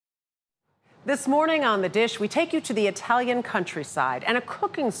This morning on The Dish, we take you to the Italian countryside and a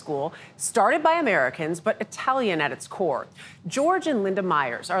cooking school started by Americans, but Italian at its core. George and Linda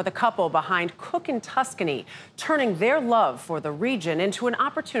Meyers are the couple behind Cookin' Tuscany, turning their love for the region into an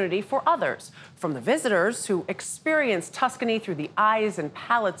opportunity for others, from the visitors who experience Tuscany through the eyes and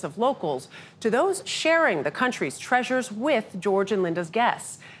palates of locals to those sharing the country's treasures with George and Linda's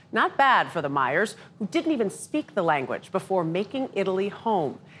guests. Not bad for the Meyers, who didn't even speak the language before making Italy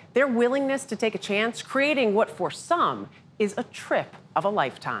home. Their willingness to take a chance, creating what for some is a trip of a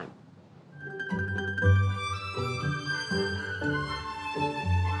lifetime.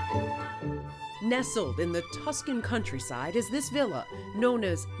 Nestled in the Tuscan countryside is this villa, known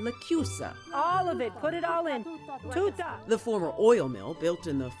as La Chiusa. All of it, put it all in. Tutta. The former oil mill, built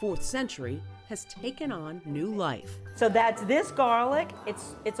in the 4th century, has taken on new life. So that's this garlic.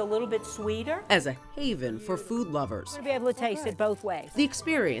 It's a little bit sweeter. As a haven for food lovers. To be able to taste it both ways. The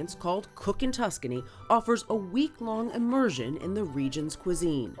experience, called Cookin' Tuscany, offers a week-long immersion in the region's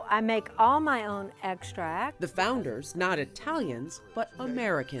cuisine. I make all my own extract. The founders, not Italians, but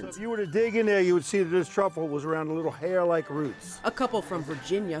Americans. So if you were to dig in there, you would see that this truffle was around a little hair-like roots. A couple from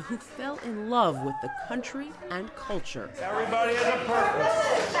Virginia who fell in love with the country and culture. Everybody has a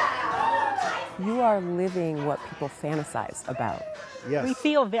purpose. You are living what people fantasize about. Yes. We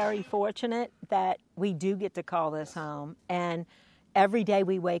feel very fortunate that we do get to call this home, and every day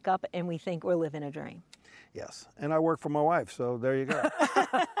we wake up and we think we're living a dream. Yes, and I work for my wife, so there you go.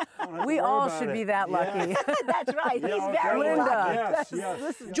 We all should be that lucky. That's right. He's very Linda. lucky.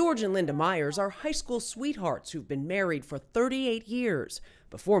 Yes. George and Linda Meyers are high school sweethearts who've been married for 38 years.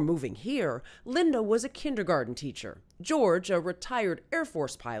 Before moving here, Linda was a kindergarten teacher. George, a retired Air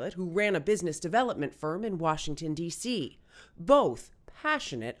Force pilot who ran a business development firm in Washington, D.C. Both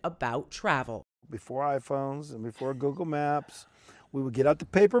passionate about travel. Before iPhones and before Google Maps, we would get out the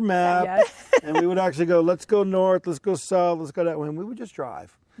paper map, and we would actually go, let's go north, let's go south, let's go that way. And we would just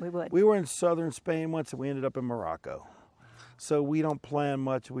drive. We would. We were in southern Spain once, and we ended up in Morocco. So we don't plan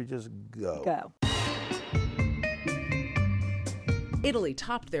much, we just go. Italy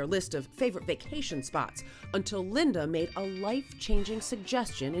topped their list of favorite vacation spots until Linda made a life-changing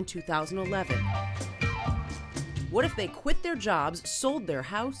suggestion in 2011. What if they quit their jobs, sold their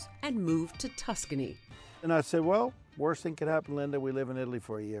house, and moved to Tuscany? And I said, well, worst thing could happen, Linda, we live in Italy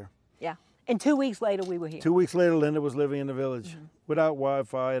for a year. Yeah. And 2 weeks later, we were here. 2 weeks later, Linda was living in the village without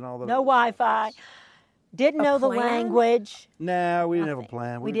Wi-Fi and all that. No Wi-Fi. Didn't know the language. Nah, we didn't have a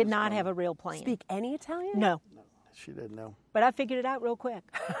plan. We did not have a real plan. Speak any Italian? No. She didn't know. But I figured it out real quick.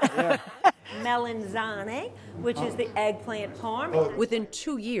 Yeah. Melanzane, which is the eggplant parm. Within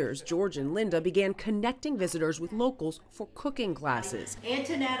 2 years, George and Linda began connecting visitors with locals for cooking classes.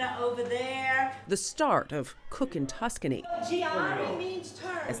 Antonetta over there. The start of Cookin' Tuscany. Gianni means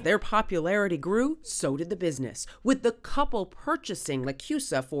turn. As their popularity grew, so did the business, with the couple purchasing La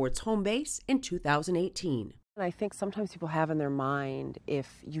Chiusa for its home base in 2018. I think sometimes people have in their mind,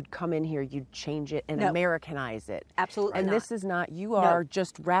 if you'd come in here, you'd change it and Americanize it. Absolutely and not. This is not. You are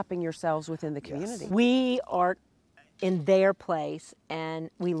just wrapping yourselves within the community. We are in their place,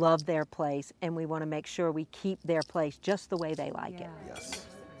 and we love their place, and we want to make sure we keep their place just the way they like it. Yes.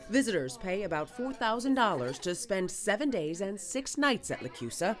 Visitors pay about $4,000 to spend 7 days and 6 nights at La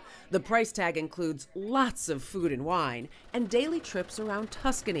Chiusa. The price tag includes lots of food and wine and daily trips around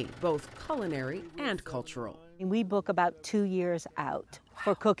Tuscany, both culinary and cultural. We book about 2 years out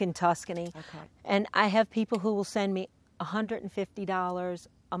for Cookin' Tuscany. Okay. And I have people who will send me $150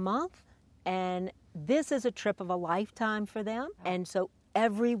 a month, and this is a trip of a lifetime for them. And so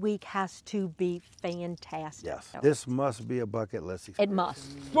every week has to be fantastic. Yes. This must be a bucket list experience. It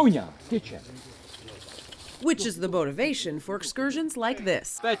must. Spugna, kitchen. Which is the motivation for excursions like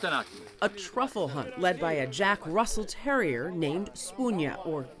this. A truffle hunt led by a Jack Russell Terrier named Spugna,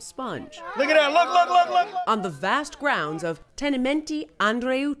 or Sponge. Look at that, look. On the vast grounds of Tenementi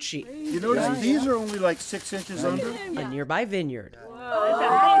Andreucci, You notice these are only like 6 inches under? a nearby vineyard.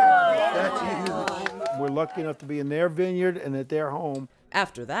 That's huge. We're lucky enough to be in their vineyard and at their home.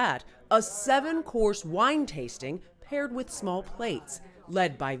 After that, a 7-course wine tasting paired with small plates,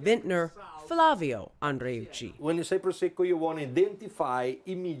 led by vintner Flavio Andreucci. When you say Prosecco, you want to identify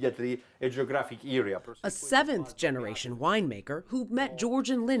immediately a geographic area. A 7th-generation winemaker who met George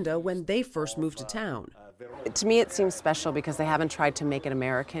and Linda when they first moved to town. To me, it seems special because they haven't tried to make it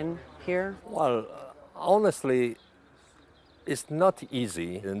American here. Well, honestly, It's not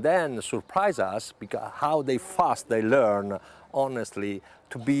easy, and then surprise us because how fast they learn, honestly,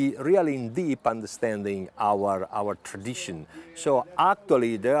 to be really in deep understanding our tradition. So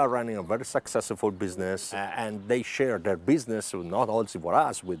actually they are running a very successful business, and they share their business not only for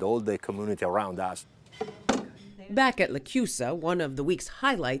us, with all the community around us. Back at La Chiusa, one of the week's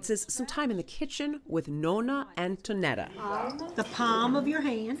highlights is some time in the kitchen with Nonna and Tonetta. The palm of your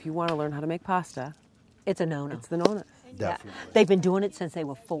hand. If you want to learn how to make pasta, It's a Nonna. it's the Nonna. Definitely. Yeah. They've been doing it since they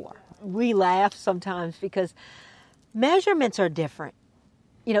were 4. We laugh sometimes because measurements are different.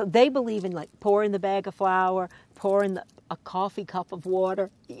 You know, they believe in like pour in the bag of flour, pour in a coffee cup of water.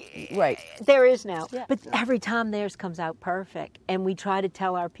 Right. There is now. Yeah. But every time theirs comes out perfect. And we try to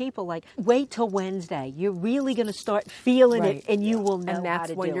tell our people, like, wait till Wednesday. You're really going to start feeling it, and you will know how to do it. And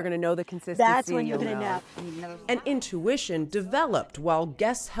that's when you're going to know the consistency. That's when you're going to know. An intuition developed while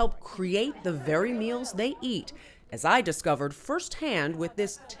guests help create the very meals they eat, as I discovered firsthand with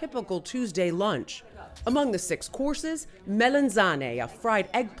this typical Tuesday lunch. Among the 6 courses, melanzane, a fried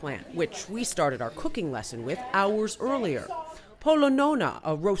eggplant, which we started our cooking lesson with hours earlier. Pollo nonna,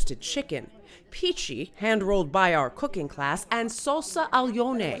 a roasted chicken. Peachy, hand-rolled by our cooking class, and salsa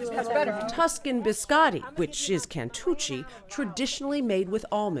aglione. Tuscan biscotti, which is cantucci, traditionally made with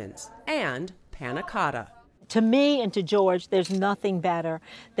almonds. And panna cotta. To me and to George, there's nothing better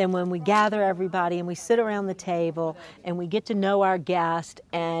than when we gather everybody and we sit around the table and we get to know our guest,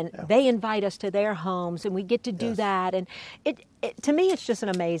 and they invite us to their homes and we get to do that. And to me, it's just an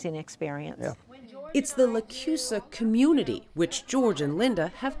amazing experience. Yeah. It's the La Chiusa community, which George and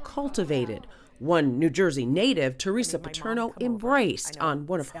Linda have cultivated. One New Jersey native, Teresa Paterno, embraced on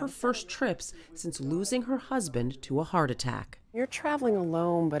one of her first trips since losing her husband to a heart attack. You're traveling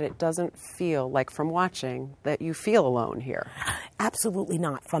alone, but it doesn't feel like, from watching, that you feel alone here. Absolutely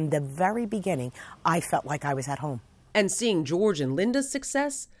not. From the very beginning, I felt like I was at home. And seeing George and Linda's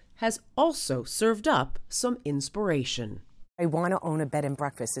success has also served up some inspiration. I want to own a bed and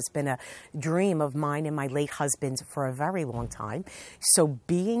breakfast. It's been a dream of mine and my late husband's for a very long time. So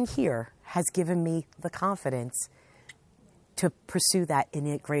being here has given me the confidence to pursue that in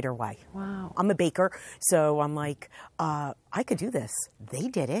a greater way. Wow. I'm a baker, so I'm like, I could do this. They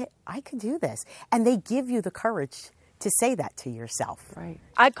did it. I could do this. And they give you the courage to say that to yourself. Right.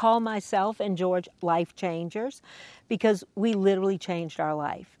 I call myself and George life changers because we literally changed our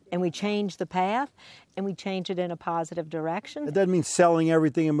life. And we changed the path, and we changed it in a positive direction. It doesn't mean selling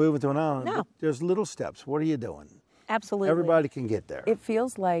everything and moving to an island. No. There's little steps. What are you doing? Absolutely. Everybody can get there. It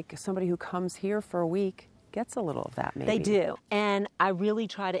feels like somebody who comes here for a week gets a little of that, maybe. They do. And I really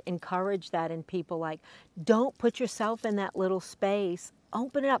try to encourage that in people, like, don't put yourself in that little space.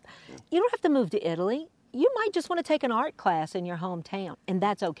 Open it up. You don't have to move to Italy. You might just want to take an art class in your hometown, and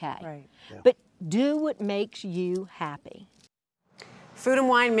that's okay. Right. Yeah. But do what makes you happy. Food and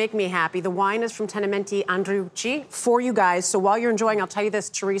wine make me happy. The wine is from Tenementi Andreucci for you guys. So while you're enjoying, I'll tell you this,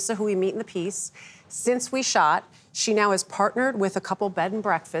 Teresa, who we meet in the piece, since we shot, she now is partnered with a couple bed and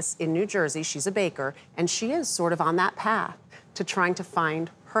breakfasts in New Jersey. She's a baker, and she is sort of on that path to trying to find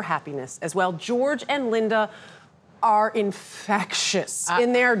her happiness as well. George and Linda are infectious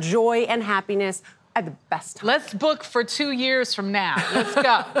in their joy and happiness. I had the best time. Let's book for 2 years from now. Let's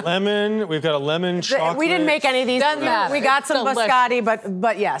go. Lemon, we've got a lemon chocolate. We didn't make any of these. Doesn't matter. We got It's some delicious. biscotti,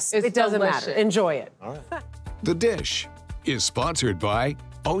 but yes, It's it doesn't delicious. matter. Enjoy it. The Dish is sponsored by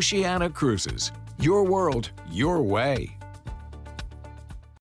Oceana Cruises. Your world, your way.